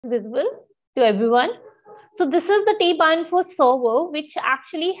visible to everyone. So this is the T-Bioinfo Server, which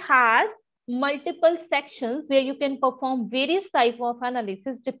actually has multiple sections where you can perform various type of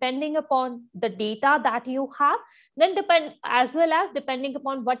analysis depending upon the data that you have, then depending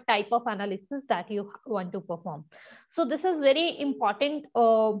upon what type of analysis that you want to perform. So this is very important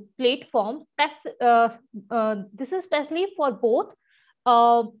platform. This is especially for both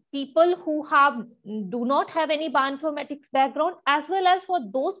people who do not have any bioinformatics background, as well as for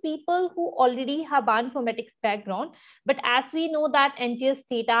those people who already have bioinformatics background. But as we know that NGS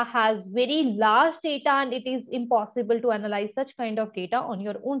data has very large data and it is impossible to analyze such kind of data on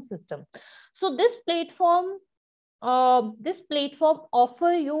your own system. So this platform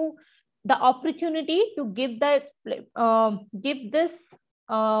offer you the opportunity to give this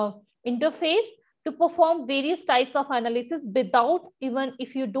interface to perform various types of analysis without, even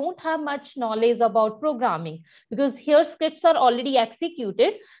if you don't have much knowledge about programming, because here scripts are already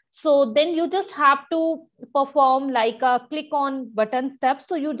executed. So then you just have to perform like a click on button steps.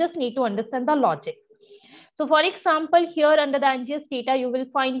 So you just need to understand the logic. So for example, here under the NGS data, you will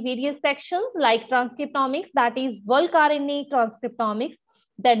find various sections like transcriptomics, that is bulk RNA transcriptomics,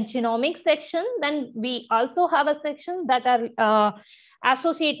 then genomics section. Then we also have a section that are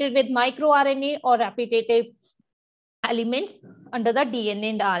associated with microRNA or repetitive elements under the DNA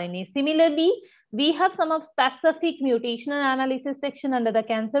and RNA. Similarly, we have some of specific mutational analysis section under the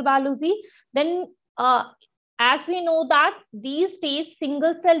cancer biology. Then as we know that these days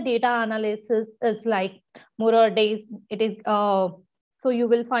single cell data analysis is like nowadays it is so you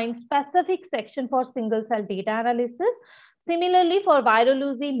will find specific section for single cell data analysis. Similarly, for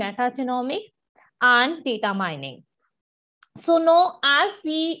virology, metagenomics, and data mining. So now, as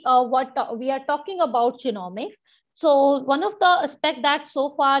we we are talking about genomics, so one of the aspect that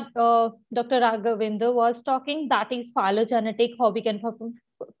so far Dr. Raghavendra was talking, that is phylogenetic, how we can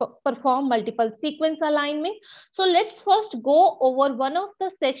perform multiple sequence alignment. So let's first go over one of the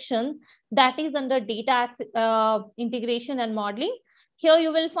sections that is under data integration and modeling. Here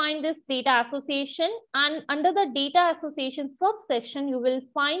you will find this data association, and under the data association subsection, you will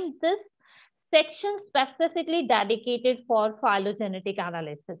find this section specifically dedicated for phylogenetic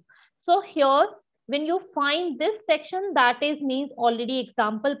analysis. So here, when you find this section, that is means already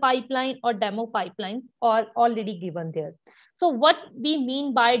example pipeline or demo pipelines are already given there. So what we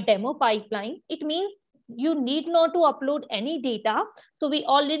mean by demo pipeline, it means you need not to upload any data. So we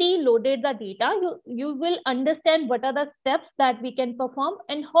already loaded the data. You will understand what are the steps that we can perform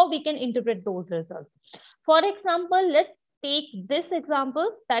and how we can interpret those results. For example, let's take this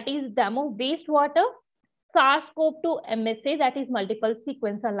example, that is demo wastewater SARS-CoV-2 MSA, that is multiple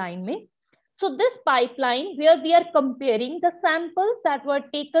sequence alignment. So this pipeline where we are comparing the samples that were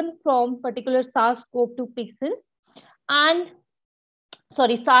taken from particular SARS-CoV-2 patients and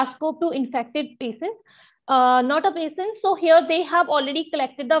SARS-CoV-2 infected patients, not a patient. So here they have already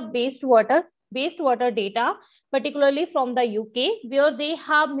collected the wastewater data, particularly from the UK, where they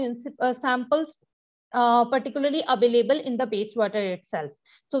have samples particularly available in the wastewater itself.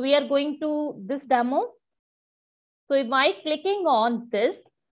 So we are going to this demo. So by clicking on this,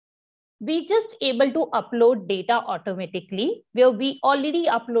 we just able to upload data automatically, where we already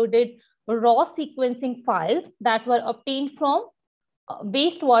uploaded raw sequencing files that were obtained from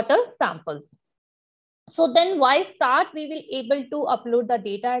wastewater samples. So then why start? We will able to upload the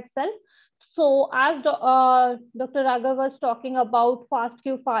data itself. So as Dr. Raghav was talking about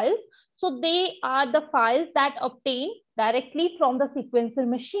FASTQ files, so they are the files that obtain directly from the sequencer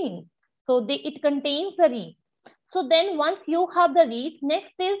machine. So it contains the reads. So then once you have the reads,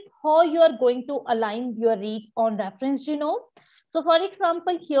 next is how you are going to align your reads on reference genome. So for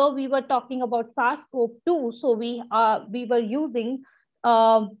example, here we were talking about SARS-CoV-2. So we were using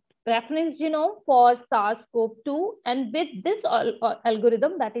reference genome for SARS-CoV-2, and with this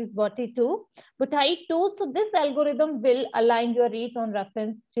algorithm, that is BOTI2. So this algorithm will align your reads on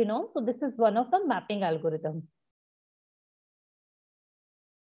reference genome. So this is one of the mapping algorithms.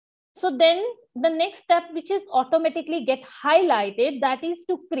 So then the next step, which is automatically get highlighted, that is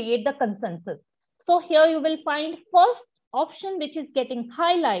to create the consensus. So here you will find first option which is getting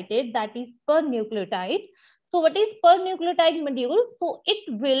highlighted, that is per nucleotide. So what is per nucleotide module? So it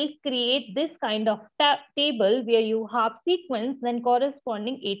will create this kind of table where you have sequence, then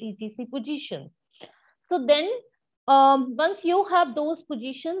corresponding ATGC positions. So then once you have those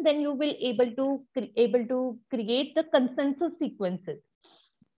positions, then you will able to create the consensus sequences.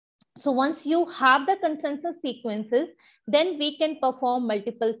 So once you have the consensus sequences, then we can perform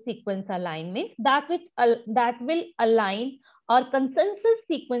multiple sequence alignment that will align our consensus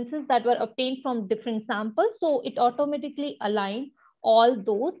sequences that were obtained from different samples. So it automatically aligns all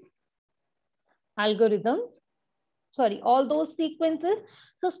those algorithms, sorry, all those sequences.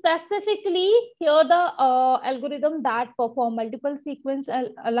 So specifically here the algorithm that perform multiple sequence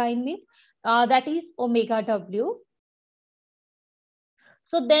alignment, that is omega W.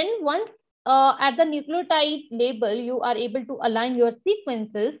 So then once at the nucleotide label, you are able to align your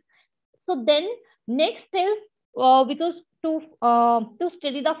sequences. So then next is, because to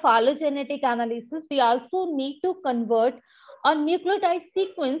study the phylogenetic analysis, we also need to convert a nucleotide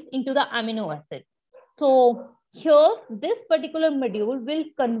sequence into the amino acid. So here, this particular module will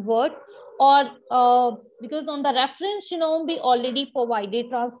convert, or because on the reference genome, we already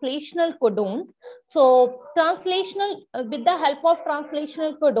provided translational codons. So translational, with the help of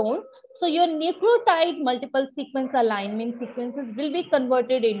translational codon, so your nucleotide multiple sequence alignment sequences will be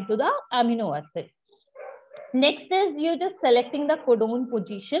converted into the amino acid. Next is you just selecting the codon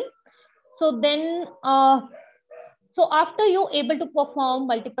position. So then, so after you're able to perform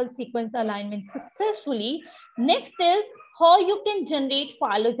multiple sequence alignment successfully, next is how you can generate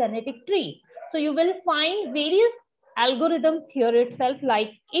phylogenetic tree. So you will find various algorithms here itself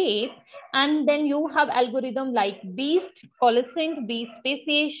like A, and then you have algorithm like BEAST, coalescent, BEAST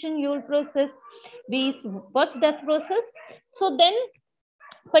speciation, Yule process, BEAST birth death process. So then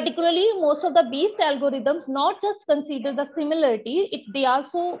particularly most of the BEAST algorithms not just consider the similarity, they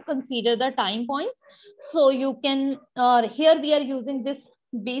also consider the time points. So you can, here we are using this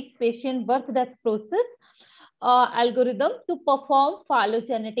BEAST patient birth death process algorithm to perform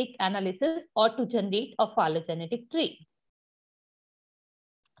phylogenetic analysis or to generate a phylogenetic tree.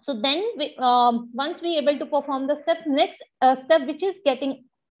 So then once we able to perform the steps, next step which is getting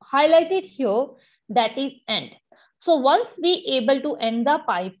highlighted here, that is end. So once we able to end the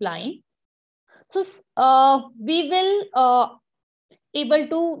pipeline, so we will able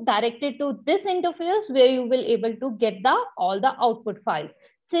to direct it to this interface where you will able to get the all the output files.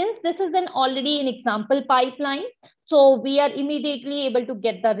 Since this is an already an example pipeline, so we are immediately able to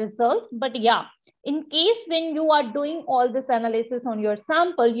get the results. But yeah, in case when you are doing all this analysis on your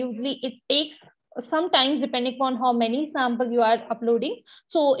sample, usually it takes sometimes depending on how many samples you are uploading.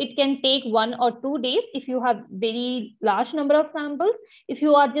 So it can take 1 or 2 days if you have very large number of samples. If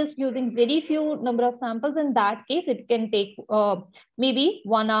you are just using very few number of samples, in that case, it can take maybe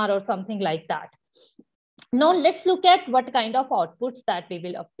 1 hour or something like that. Now let's look at what kind of outputs that we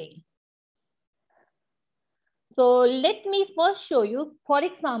will obtain. So let me first show you, for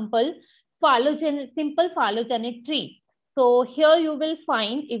example, simple phylogenetic tree. So here you will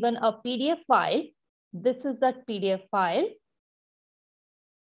find even a PDF file. This is the PDF file.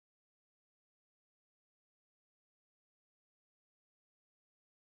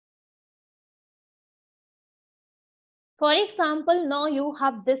 For example, now you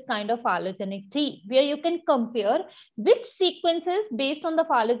have this kind of phylogenetic tree where you can compare which sequences based on the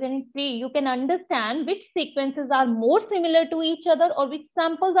phylogenetic tree, you can understand which sequences are more similar to each other or which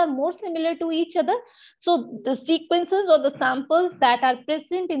samples are more similar to each other. So the sequences or the samples that are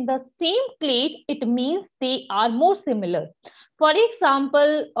present in the same clade, it means they are more similar. For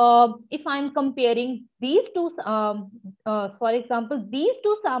example, if I'm comparing these two, for example, these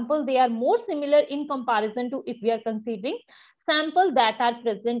two samples, they are more similar in comparison to if we are considering samples that are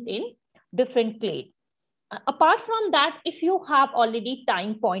present in different clades. Apart from that, if you have already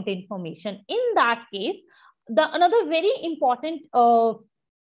time point information, in that case, the another very important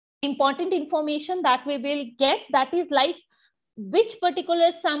information that we will get, that is like which particular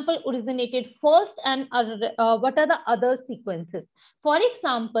sample originated first and what are the other sequences. For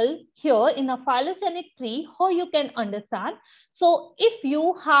example, here in a phylogenetic tree, how you can understand. So if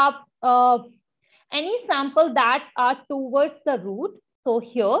you have any sample that are towards the root, so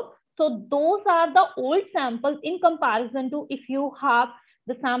here, so those are the old samples in comparison to if you have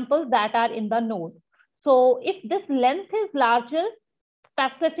the samples that are in the nodes. So if this length is larger,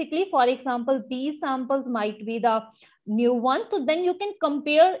 specifically, for example, these samples might be the new one. So then you can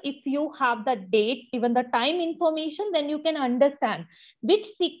compare, if you have the date, even the time information, then you can understand which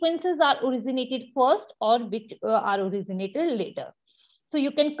sequences are originated first or which are originated later. So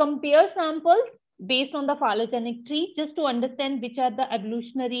you can compare samples based on the phylogenetic tree just to understand which are the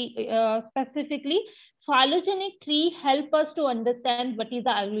evolutionary, specifically phylogenetic tree help us to understand what is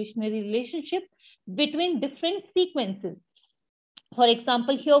the evolutionary relationship between different sequences. For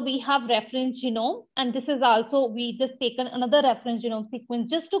example, here we have reference genome, and this is also, we just taken another reference genome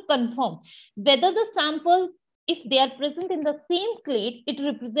sequence just to confirm whether the samples, if they are present in the same clade, it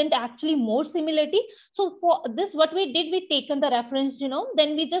represent actually more similarity. So for this, what we did, we taken the reference genome,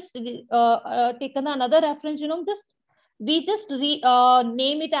 then we just taken another reference genome, just we just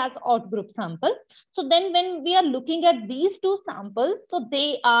name it as outgroup sample. So then when we are looking at these two samples, so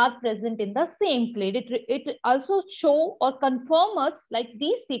they are present in the same clade. It also show or confirm us like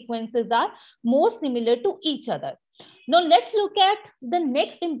these sequences are more similar to each other. Now let's look at the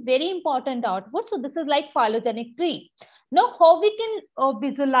next very important output. So this is like phylogenetic tree. Now how we can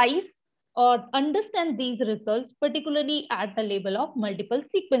visualize or understand these results, particularly at the level of multiple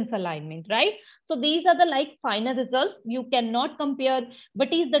sequence alignment, right? So these are the like final results. You cannot compare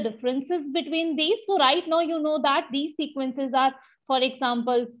what is the differences between these. So right now, you know that these sequences are, for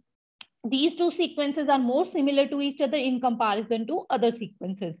example, these two sequences are more similar to each other in comparison to other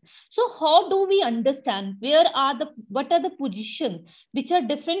sequences. So how do we understand what are the positions which are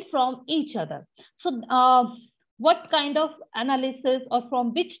different from each other? So what kind of analysis or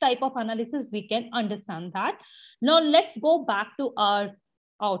from which type of analysis we can understand that? Now let's go back to our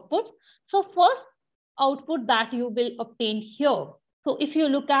outputs. So first output that you will obtain here. So if you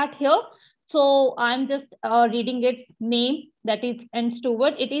look at here, so I'm just reading its name, that is end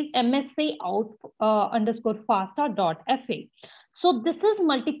steward. It is MSA out underscore FASTA.fa. So this is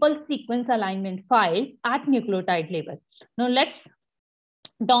multiple sequence alignment file at nucleotide level. Now let's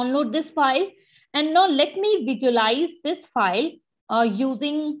download this file. And now let me visualize this file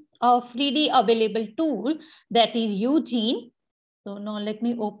using a freely available tool, that is UGene. So now let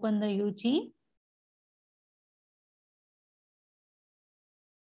me open the UGene.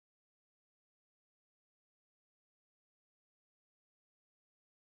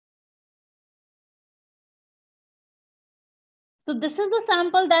 So this is the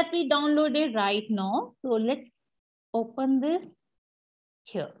sample that we downloaded right now. So let's open this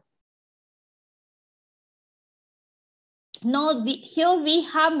here. Now here we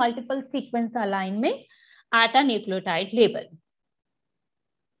have multiple sequence alignment at a nucleotide level.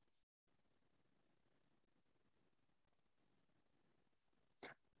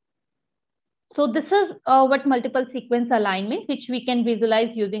 So this is what multiple sequence alignment, which we can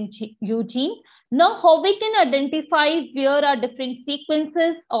visualize using UGene. Now how we can identify where are different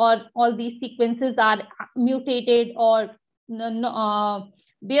sequences, or all these sequences are mutated, or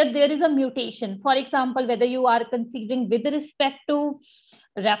where there is a mutation. For example, whether you are considering with respect to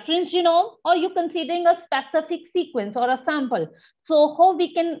reference genome, or you considering a specific sequence or a sample. So how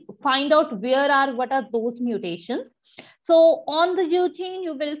we can find out what are those mutations? So on the UGene,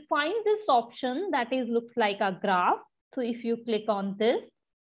 you will find this option that is looks like a graph. So if you click on this,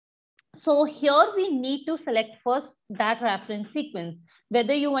 so here we need to select first that reference sequence,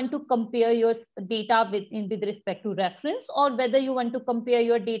 whether you want to compare your data with respect to reference, or whether you want to compare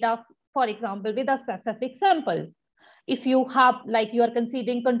your data, for example, with a specific sample. If you have, like, you are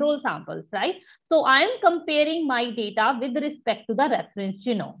considering control samples, right? So I am comparing my data with respect to the reference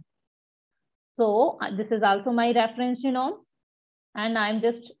genome. So this is also my reference genome, and I'm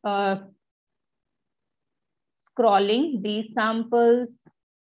just scrolling these samples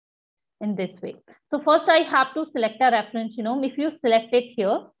in this way. So first I have to select a reference genome. If you select it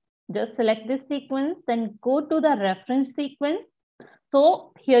here, just select this sequence, then go to the reference sequence.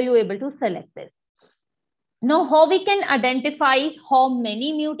 So here you're able to select this. Now, how we can identify how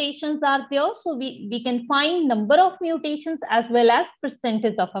many mutations are there? So we can find number of mutations as well as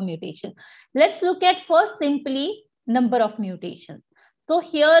percentage of a mutation. Let's look at first simply number of mutations. So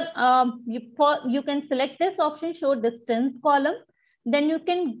here you can select this option, show distance column. Then you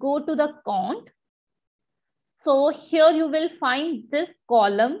can go to the count. So here you will find this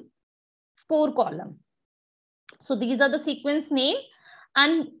column, score column. So these are the sequence name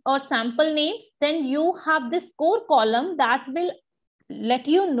and or sample names. Then you have this score column that will let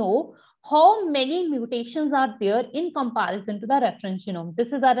you know how many mutations are there in comparison to the reference genome. This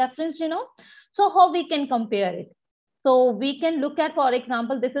is a reference genome. So how we can compare it? So we can look at, for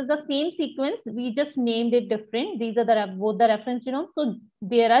example, this is the same sequence. We just named it different. These are both the reference genomes. So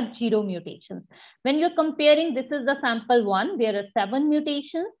there are 0 mutations. When you're comparing, this is the sample 1. There are 7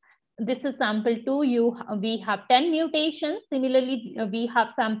 mutations. This is sample 2. We have 10 mutations. Similarly, we have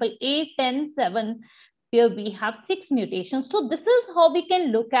sample 8, 10, 7. Here we have 6 mutations. So this is how we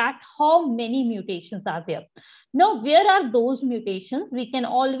can look at how many mutations are there. Now, where are those mutations? We can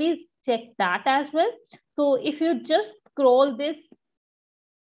always check that as well. So if you just scroll this,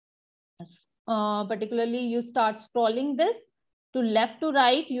 particularly you start scrolling this to left to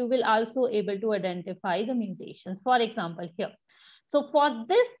right, you will also able to identify the mutations. For example, here. So for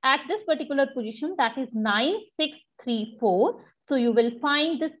this, at this particular position, that is 9634. So you will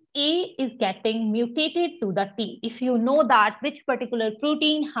find this A is getting mutated to the T. If you know that which particular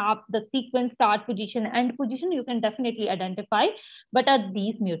protein have the sequence start position, end position, you can definitely identify what are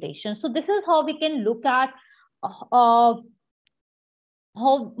these mutations. So this is how we can look at uh,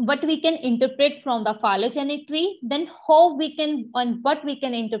 what we can interpret from the phylogenetic tree, then how we can and what we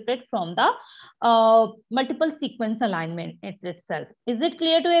can interpret from the multiple sequence alignment itself. Is it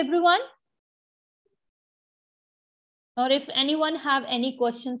clear to everyone? Or if anyone have any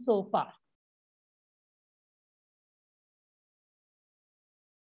questions so far?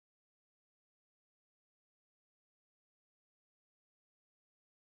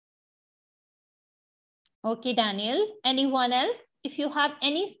 Okay, Daniel. Anyone else? If you have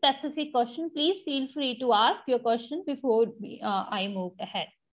any specific question, please feel free to ask your question before I move ahead.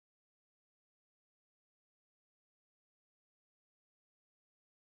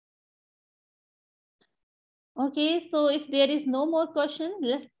 Okay, so if there is no more question,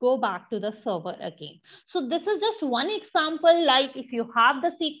 let's go back to the server again. So this is just one example, like if you have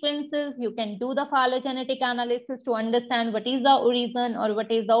the sequences, you can do the phylogenetic analysis to understand what is the origin or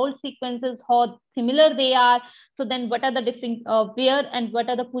what is the old sequences, how similar they are. So then what are the different, where and what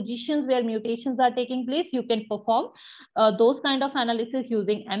are the positions where mutations are taking place? You can perform those kind of analysis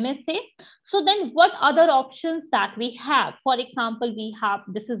using MSA. So then what other options that we have? For example, we have,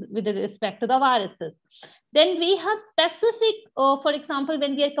 this is with respect to the viruses. Then we have specific, for example,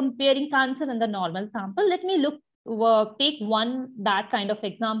 when we are comparing cancer and the normal sample, let me take one that kind of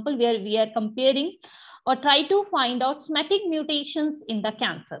example where we are comparing or try to find out somatic mutations in the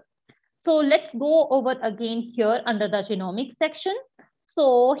cancer. So let's go over again here under the genomics section.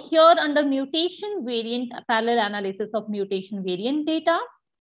 So here under mutation variant, parallel analysis of mutation variant data.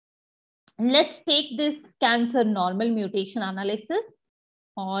 Let's take this cancer normal mutation analysis,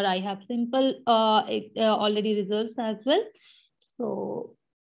 or I have simple already results as well. So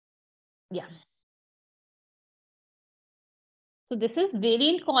yeah. So this is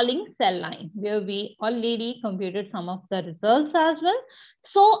variant calling cell line where we already computed some of the results as well.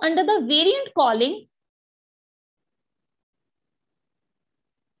 So under the variant calling,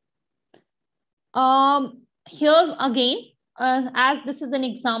 here again, as this is an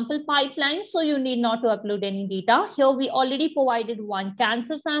example pipeline, so you need not to upload any data. Here we already provided one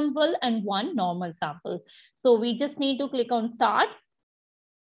cancer sample and one normal sample. So we just need to click on start.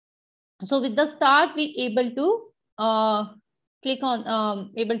 So with the start, we able to click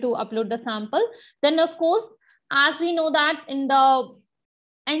on able to upload the sample. Then of course, as we know that in the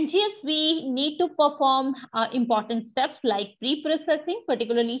NGS, we need to perform important steps like pre-processing.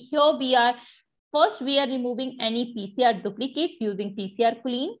 Particularly here, we are removing any PCR duplicates using PCR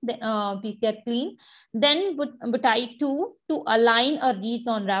clean. Then would I to align or read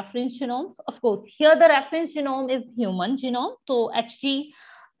on reference genomes. Of course, here the reference genome is human genome, so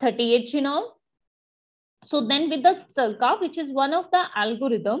HG38 genome. So then with the STRLCA, which is one of the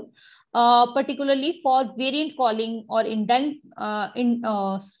algorithm, particularly for variant calling or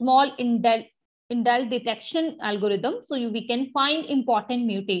small indel detection algorithm. So we can find important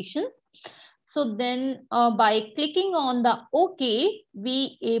mutations. So then by clicking on the OK,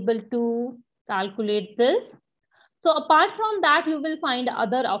 we able to calculate this. So apart from that, you will find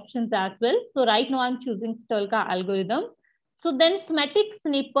other options as well. So right now I'm choosing STRLCA algorithm. So then somatic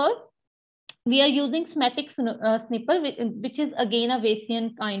snipper, we are using somatic snipper, which is again a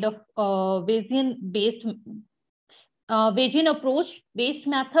Bayesian kind of Bayesian based Bayesian approach based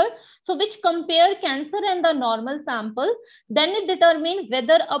method. So which compare cancer and the normal sample, then it determines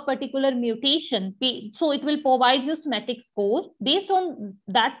whether a particular mutation, so it will provide you somatic score. Based on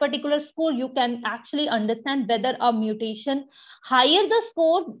that particular score, you can actually understand whether a mutation, higher the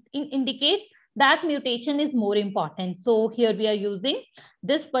score indicate that mutation is more important. So here we are using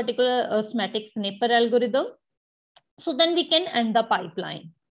this particular somatic snipper algorithm. So then we can end the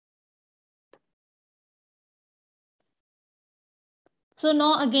pipeline. So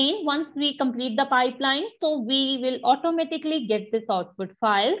now again, once we complete the pipeline, so we will automatically get this output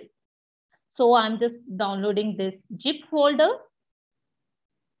files. So I'm just downloading this zip folder.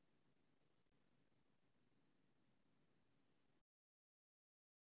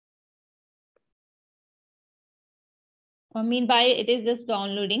 Meanwhile, it is just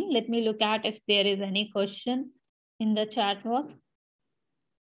downloading. Let me look at if there is any question in the chat box.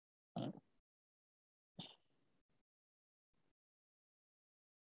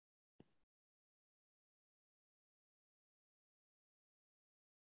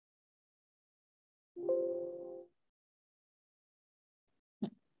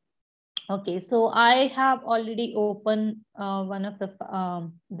 Okay, so I have already opened one of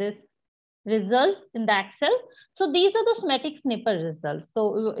the this results in the Excel. So these are the somatic snipper results.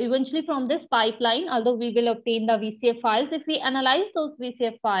 So eventually from this pipeline, although we will obtain the VCF files, if we analyze those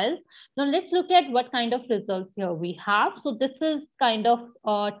VCF files, now let's look at what kind of results here we have. So this is kind of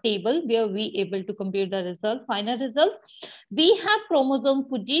a table where we able to compute the results, final results. We have chromosome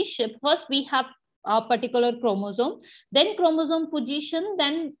position. First, we have a particular chromosome, then chromosome position,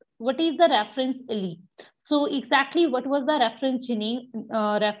 then what is the reference allele. So exactly what was the reference gene,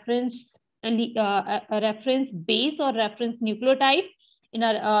 a reference base or reference nucleotide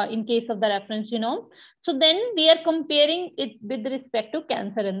in case of the reference genome. So then we are comparing it with respect to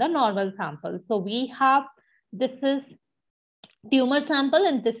cancer in the normal sample. So we have, this is tumor sample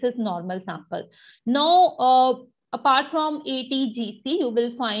and this is normal sample. Now, apart from ATGC, you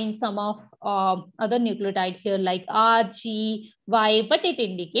will find some of other nucleotide here like R, G, Y, but it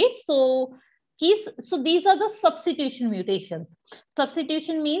indicates. So these are the substitution mutations.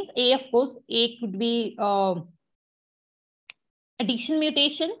 Substitution means A, of course, A could be addition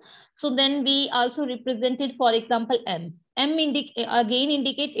mutation. So then we also represented, for example, M. M again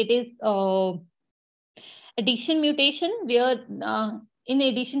indicate it is addition mutation where in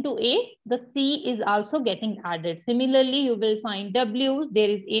addition to A, the C is also getting added. Similarly, you will find W, there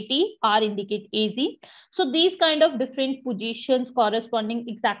is AT, R indicate AZ. So these kind of different positions corresponding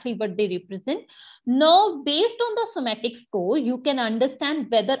exactly what they represent. Now, based on the somatic score, you can understand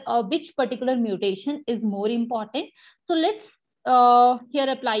whether which particular mutation is more important. So let's here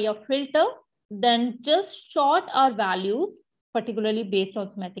apply a filter, then just sort our values, particularly based on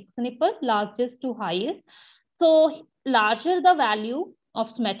somatic snipper, largest to highest. So larger the value of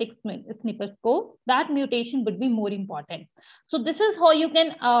somatic snipper score, that mutation would be more important. So this is how you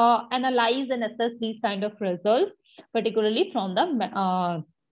can analyze and assess these kind of results, particularly from the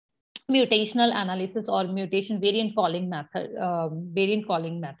mutational analysis or mutation variant calling methods.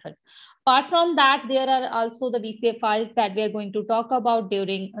 Apart from that, there are also the VCF files that we are going to talk about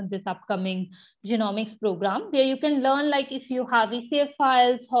during this upcoming genomics program, where you can learn, like if you have VCF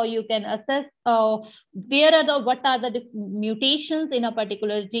files, how you can assess what are the mutations in a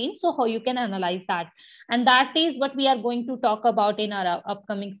particular gene, so how you can analyze that. And that is what we are going to talk about in our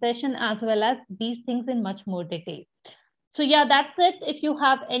upcoming session, as well as these things in much more detail. So yeah, that's it. If you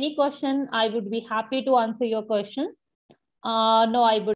have any question, I would be happy to answer your question. No, I would